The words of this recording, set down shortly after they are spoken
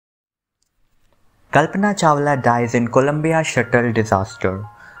Kalpana Chawla dies in Columbia shuttle disaster.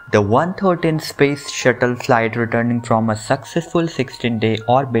 The 113th Space Shuttle flight returning from a successful 16-day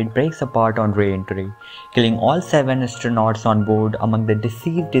orbit breaks apart on re-entry, killing all 7 astronauts on board. Among the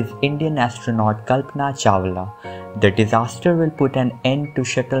deceased is Indian astronaut Kalpana Chawla. The disaster will put an end to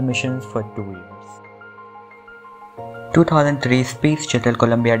shuttle missions for 2 years. 2003 Space Shuttle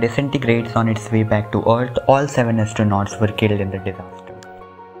Columbia disintegrates on its way back to Earth. All 7 astronauts were killed in the disaster.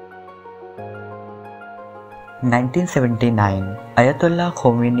 1979 Ayatollah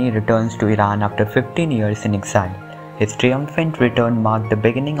Khomeini returns to Iran after 15 years in exile. His triumphant return marked the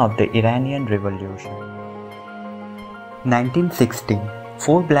beginning of the Iranian Revolution. 1960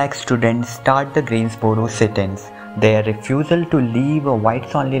 4 black students start the Greensboro sit-ins. Their refusal to leave a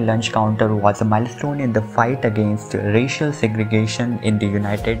whites-only lunch counter was a milestone in the fight against racial segregation in the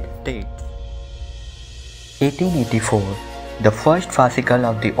United States. 1884 The first fascicle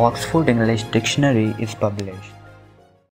of the Oxford English Dictionary is published.